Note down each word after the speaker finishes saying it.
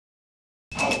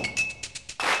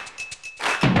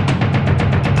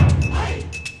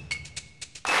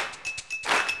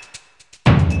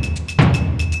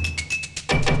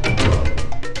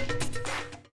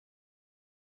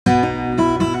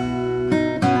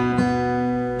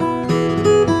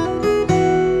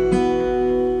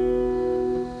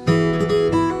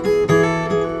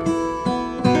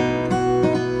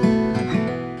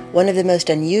One of the most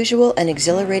unusual and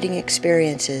exhilarating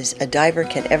experiences a diver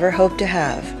can ever hope to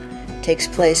have takes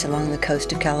place along the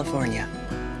coast of California.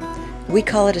 We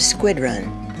call it a squid run.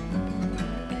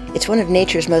 It's one of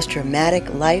nature's most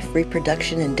dramatic life,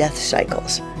 reproduction, and death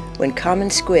cycles, when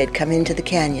common squid come into the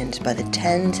canyons by the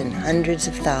tens and hundreds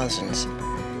of thousands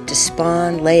to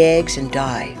spawn, lay eggs, and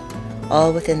die,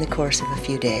 all within the course of a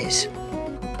few days.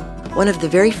 One of the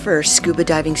very first scuba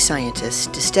diving scientists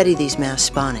to study these mass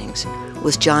spawnings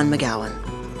was John McGowan,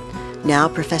 now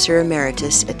Professor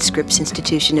Emeritus at Scripps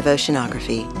Institution of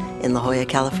Oceanography in La Jolla,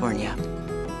 California.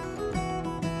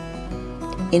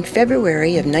 In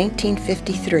February of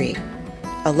 1953,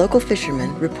 a local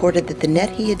fisherman reported that the net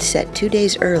he had set 2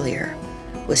 days earlier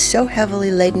was so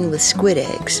heavily laden with squid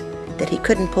eggs that he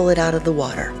couldn't pull it out of the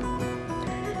water.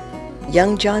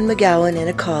 Young John McGowan and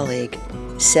a colleague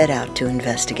set out to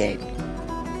investigate.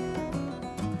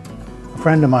 A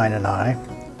friend of mine and I,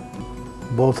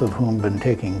 both of whom had been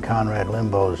taking Conrad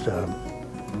Limbo's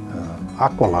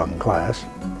aqualung class,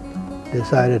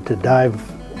 decided to dive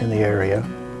in the area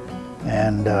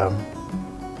and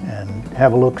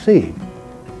have a look-see.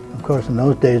 Of course, in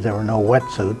those days there were no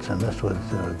wetsuits, and this was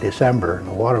December and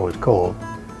the water was cold,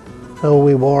 so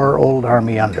we wore old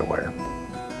Army underwear.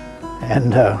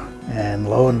 And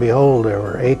lo and behold, there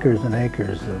were acres and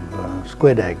acres of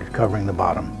squid eggs covering the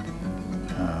bottom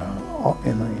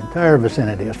in the entire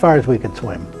vicinity, as far as we could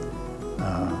swim,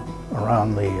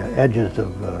 around the edges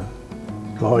of La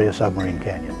Jolla Submarine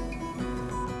Canyon.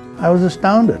 I was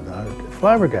astounded,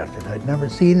 flabbergasted. I'd never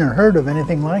seen or heard of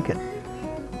anything like it.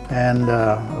 And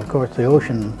of course the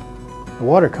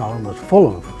water column was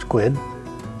full of squid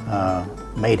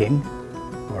mating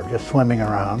or just swimming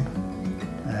around.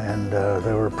 And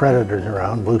there were predators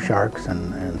around, blue sharks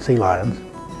and sea lions.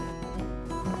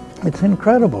 It's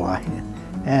incredible.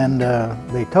 And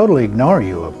they totally ignore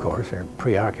you, of course. They're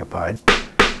preoccupied.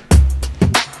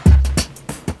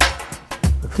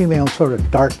 The female sort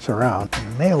of darts around,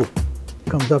 and the male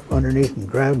comes up underneath and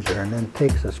grabs her and then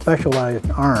takes a specialized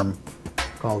arm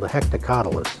called the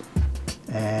hectocotylus.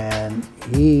 And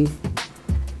he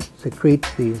secretes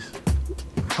these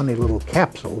funny little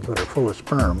capsules that are full of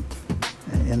sperm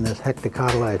in this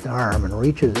hectocotylized arm and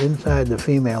reaches inside the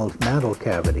female's mantle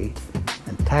cavity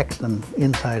and tacks them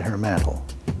inside her mantle.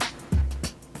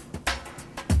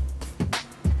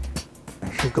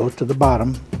 She goes to the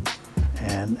bottom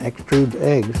and extrudes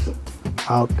eggs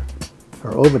out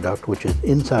her oviduct, which is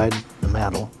inside the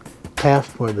mantle,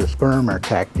 past where the sperm are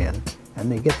tacked in,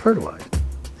 and they get fertilized.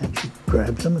 And she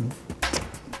grabs them and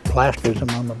plasters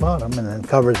them on the bottom and then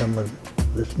covers them with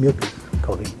this mucus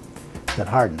coating that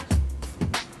hardens.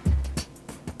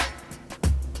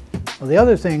 Well, the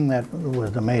other thing that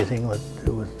was amazing was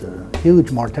the huge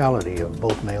mortality of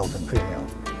both males and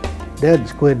females. Dead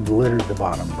squid littered the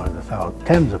bottom by the thousands,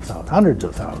 tens of thousands, hundreds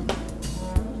of thousands.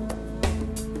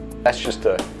 That's just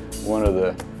one of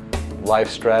the life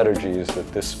strategies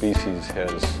that this species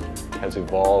has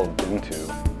evolved into.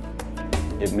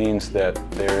 It means that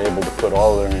they're able to put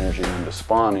all their energy into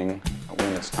spawning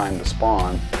when it's time to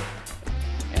spawn,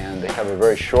 and they have a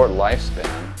very short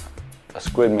lifespan. A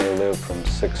squid may live from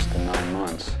 6 to 9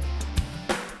 months.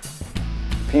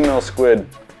 Female squid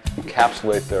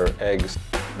encapsulate their eggs.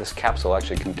 This capsule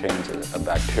actually contains a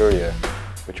bacteria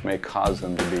which may cause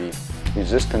them to be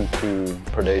resistant to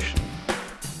predation.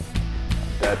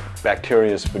 That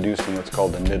bacteria is produced in what's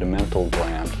called the nidamental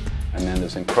gland and then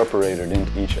is incorporated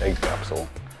into each egg capsule.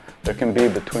 There can be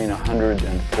between 100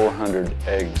 and 400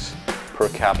 eggs per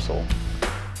capsule,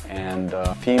 and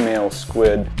female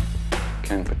squid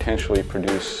can potentially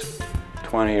produce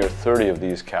 20 or 30 of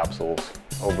these capsules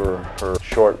over her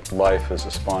short life as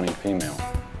a spawning female.